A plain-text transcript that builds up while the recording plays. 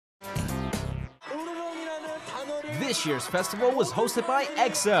This year's festival was hosted by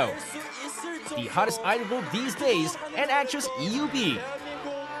EXO, the hottest idol group these days, and actress EUB.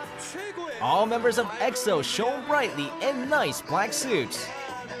 All members of EXO shone brightly in nice black suits.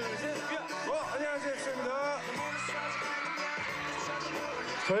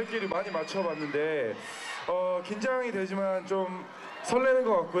 저희끼리 많이 맞춰봤는데 긴장이 되지만 좀 설레는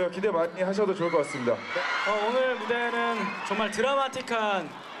것 같고요. 기대 많이 하셔도 좋을 것 같습니다. 오늘 무대는 정말 드라마틱한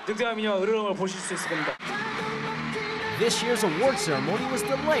늑대와 으르렁을 보실 수 있을 겁니다. This year's award ceremony was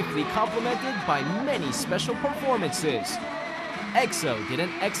delightfully complemented by many special performances. EXO did an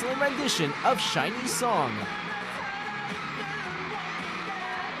excellent rendition of Shiny's song.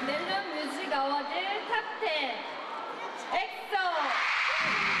 멜론 뮤직 어워드 탑10 엑소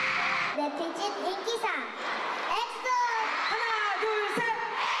네티즌 인기상 엑소 하나 둘셋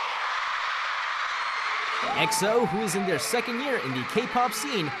EXO, who is in their second year in the K-pop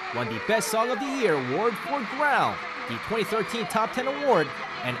scene, won the Best Song of the Year award for Growl, the 2013 Top 10 award,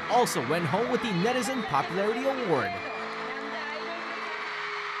 and also went home with the Netizen Popularity Award.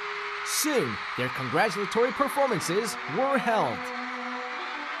 Soon, their congratulatory performances were held.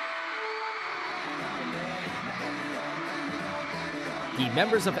 The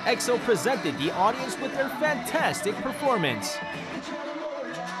members of EXO presented the audience with their fantastic performance.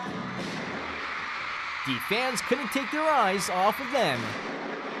 The fans couldn't take their eyes off of them.